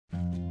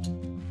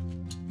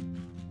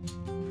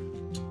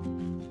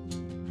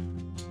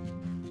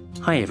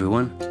Hi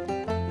everyone,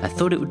 I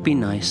thought it would be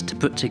nice to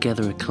put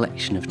together a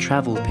collection of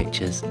travel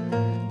pictures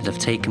that I've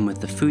taken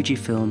with the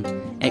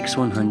Fujifilm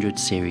X100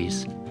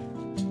 series.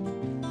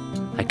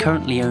 I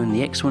currently own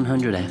the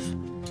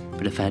X100F,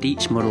 but have had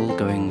each model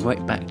going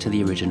right back to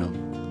the original.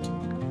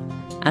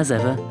 As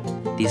ever,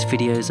 these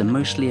videos are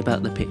mostly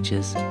about the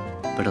pictures,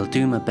 but I'll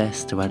do my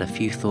best to add a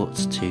few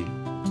thoughts too.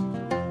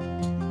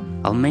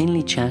 I'll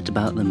mainly chat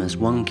about them as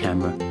one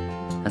camera,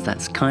 as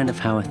that's kind of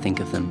how I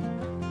think of them.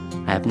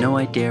 I have no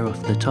idea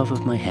off the top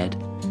of my head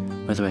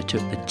whether I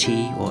took the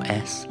T or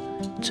S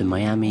to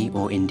Miami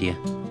or India.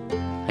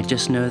 I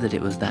just know that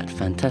it was that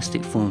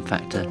fantastic form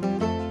factor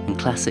and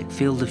classic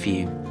field of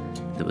view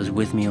that was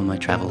with me on my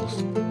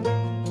travels.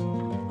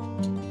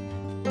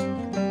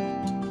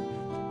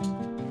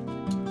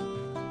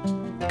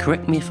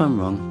 Correct me if I'm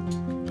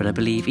wrong, but I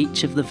believe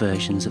each of the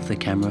versions of the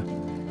camera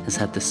has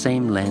had the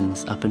same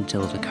lens up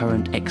until the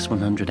current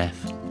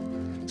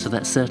X100F, so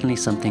that's certainly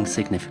something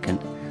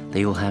significant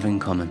they all have in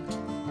common.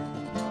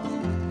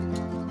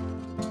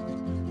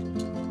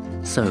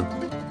 So,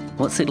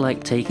 what's it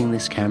like taking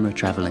this camera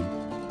travelling?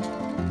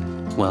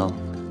 Well,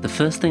 the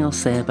first thing I'll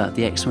say about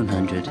the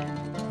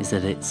X100 is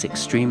that it's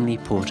extremely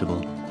portable,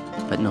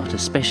 but not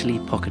especially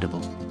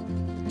pocketable.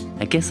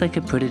 I guess I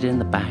could put it in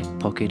the back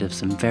pocket of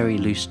some very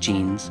loose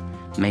jeans,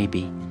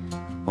 maybe,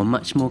 or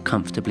much more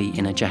comfortably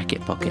in a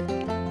jacket pocket.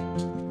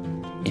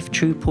 If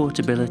true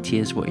portability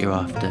is what you're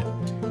after,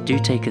 do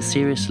take a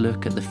serious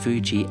look at the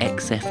Fuji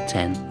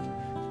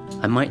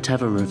XF10. I might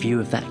have a review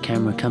of that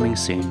camera coming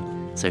soon,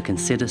 so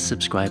consider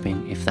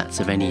subscribing if that's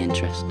of any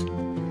interest.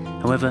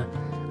 However,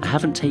 I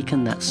haven't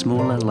taken that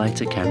smaller,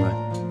 lighter camera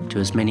to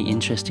as many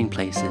interesting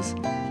places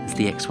as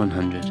the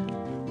X100.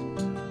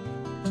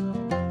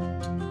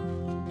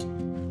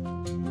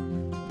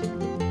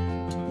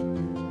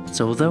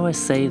 So although I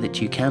say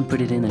that you can put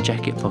it in a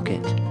jacket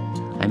pocket,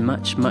 I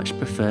much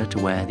prefer to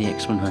wear the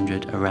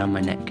X100 around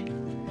my neck.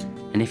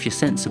 And if you're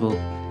sensible,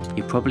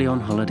 you're probably on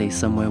holiday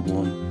somewhere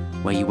warm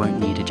where you won't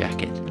need a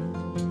jacket.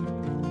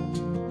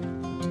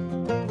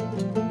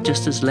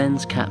 Just as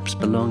lens caps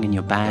belong in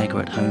your bag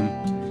or at home,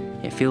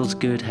 it feels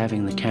good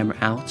having the camera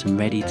out and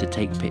ready to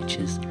take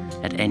pictures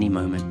at any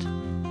moment.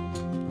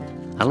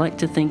 I like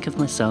to think of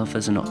myself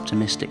as an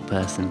optimistic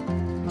person,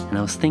 and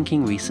I was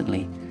thinking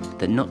recently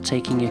that not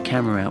taking your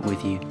camera out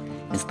with you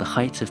is the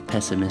height of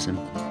pessimism.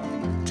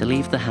 To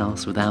leave the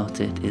house without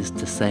it is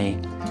to say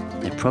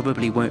there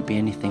probably won't be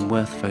anything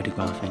worth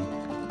photographing,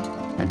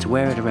 and to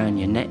wear it around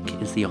your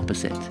neck is the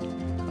opposite,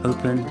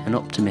 open and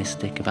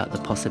optimistic about the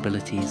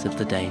possibilities of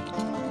the day.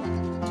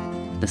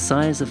 The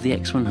size of the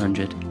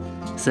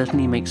X100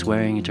 certainly makes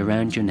wearing it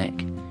around your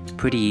neck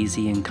pretty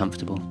easy and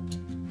comfortable.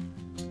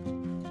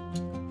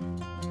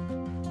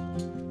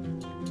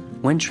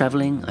 When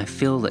travelling, I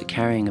feel that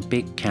carrying a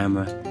big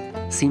camera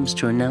seems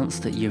to announce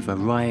that you've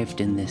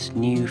arrived in this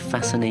new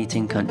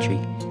fascinating country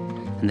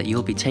and that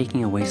you'll be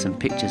taking away some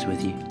pictures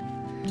with you,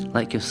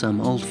 like you're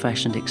some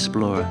old-fashioned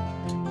explorer,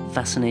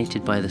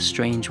 fascinated by the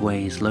strange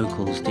ways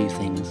locals do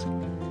things.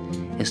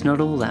 It's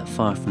not all that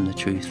far from the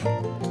truth.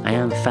 I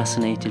am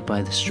fascinated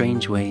by the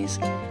strange ways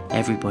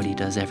everybody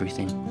does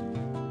everything.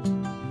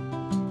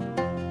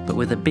 But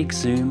with a big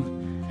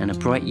zoom and a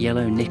bright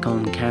yellow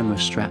Nikon camera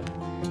strap,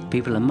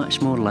 people are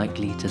much more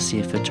likely to see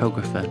a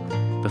photographer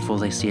before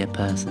they see a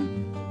person.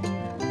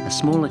 A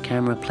smaller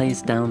camera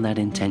plays down that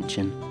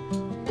intention.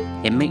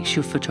 It makes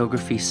your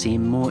photography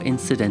seem more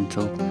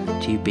incidental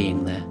to you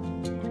being there.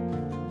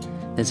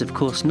 There's of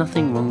course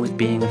nothing wrong with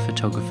being a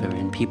photographer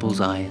in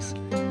people's eyes,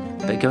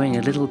 but going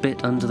a little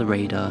bit under the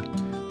radar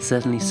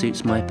certainly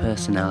suits my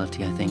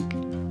personality, I think.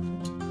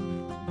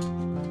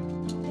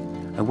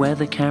 I wear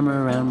the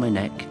camera around my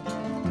neck,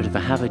 but if I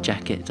have a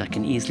jacket I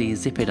can easily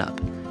zip it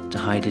up to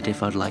hide it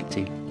if I'd like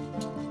to.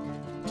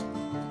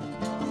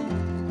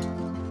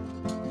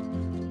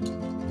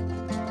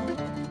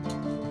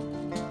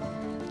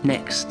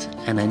 Next,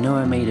 and I know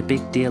I made a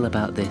big deal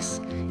about this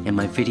in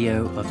my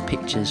video of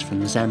pictures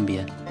from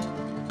Zambia,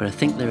 but I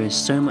think there is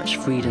so much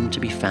freedom to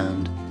be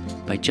found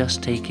by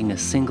just taking a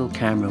single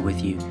camera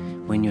with you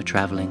when you're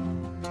traveling.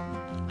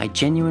 I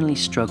genuinely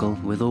struggle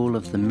with all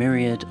of the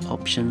myriad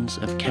options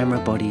of camera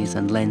bodies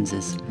and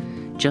lenses,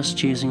 just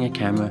choosing a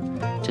camera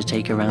to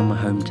take around my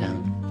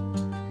hometown.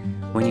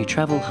 When you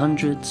travel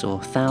hundreds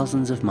or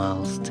thousands of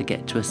miles to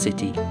get to a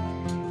city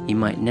you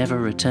might never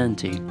return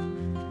to,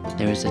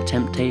 there is a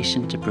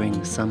temptation to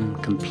bring some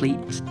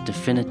complete,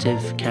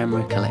 definitive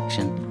camera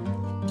collection.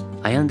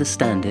 I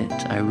understand it,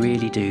 I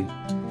really do,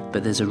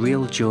 but there's a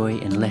real joy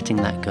in letting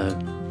that go.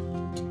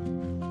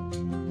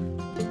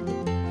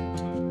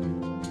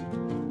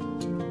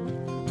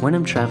 When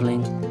I'm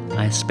traveling,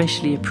 I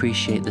especially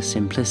appreciate the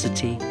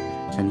simplicity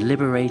and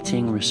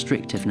liberating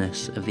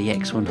restrictiveness of the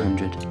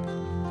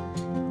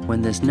X100.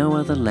 When there's no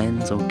other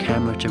lens or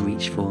camera to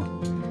reach for,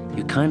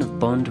 you kind of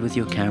bond with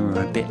your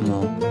camera a bit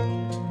more.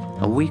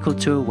 A week or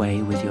two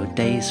away with your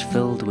days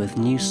filled with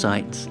new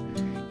sights,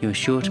 you are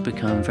sure to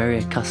become very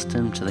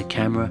accustomed to the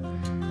camera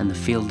and the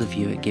field of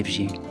view it gives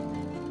you.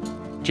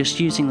 Just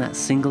using that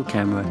single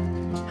camera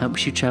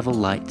helps you travel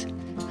light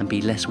and be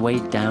less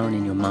weighed down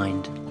in your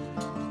mind.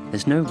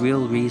 There's no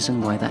real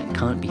reason why that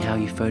can't be how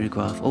you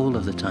photograph all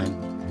of the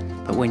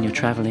time, but when you're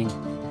traveling,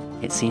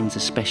 it seems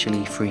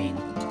especially freeing.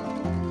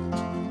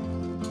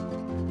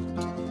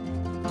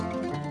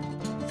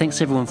 Thanks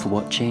everyone for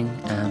watching,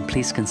 and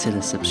please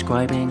consider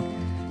subscribing,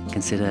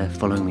 consider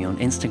following me on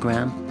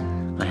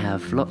Instagram. I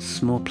have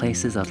lots more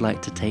places I'd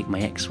like to take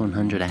my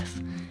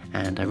X100F,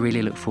 and I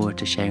really look forward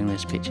to sharing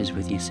those pictures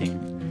with you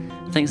soon.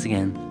 Thanks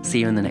again, see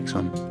you in the next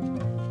one.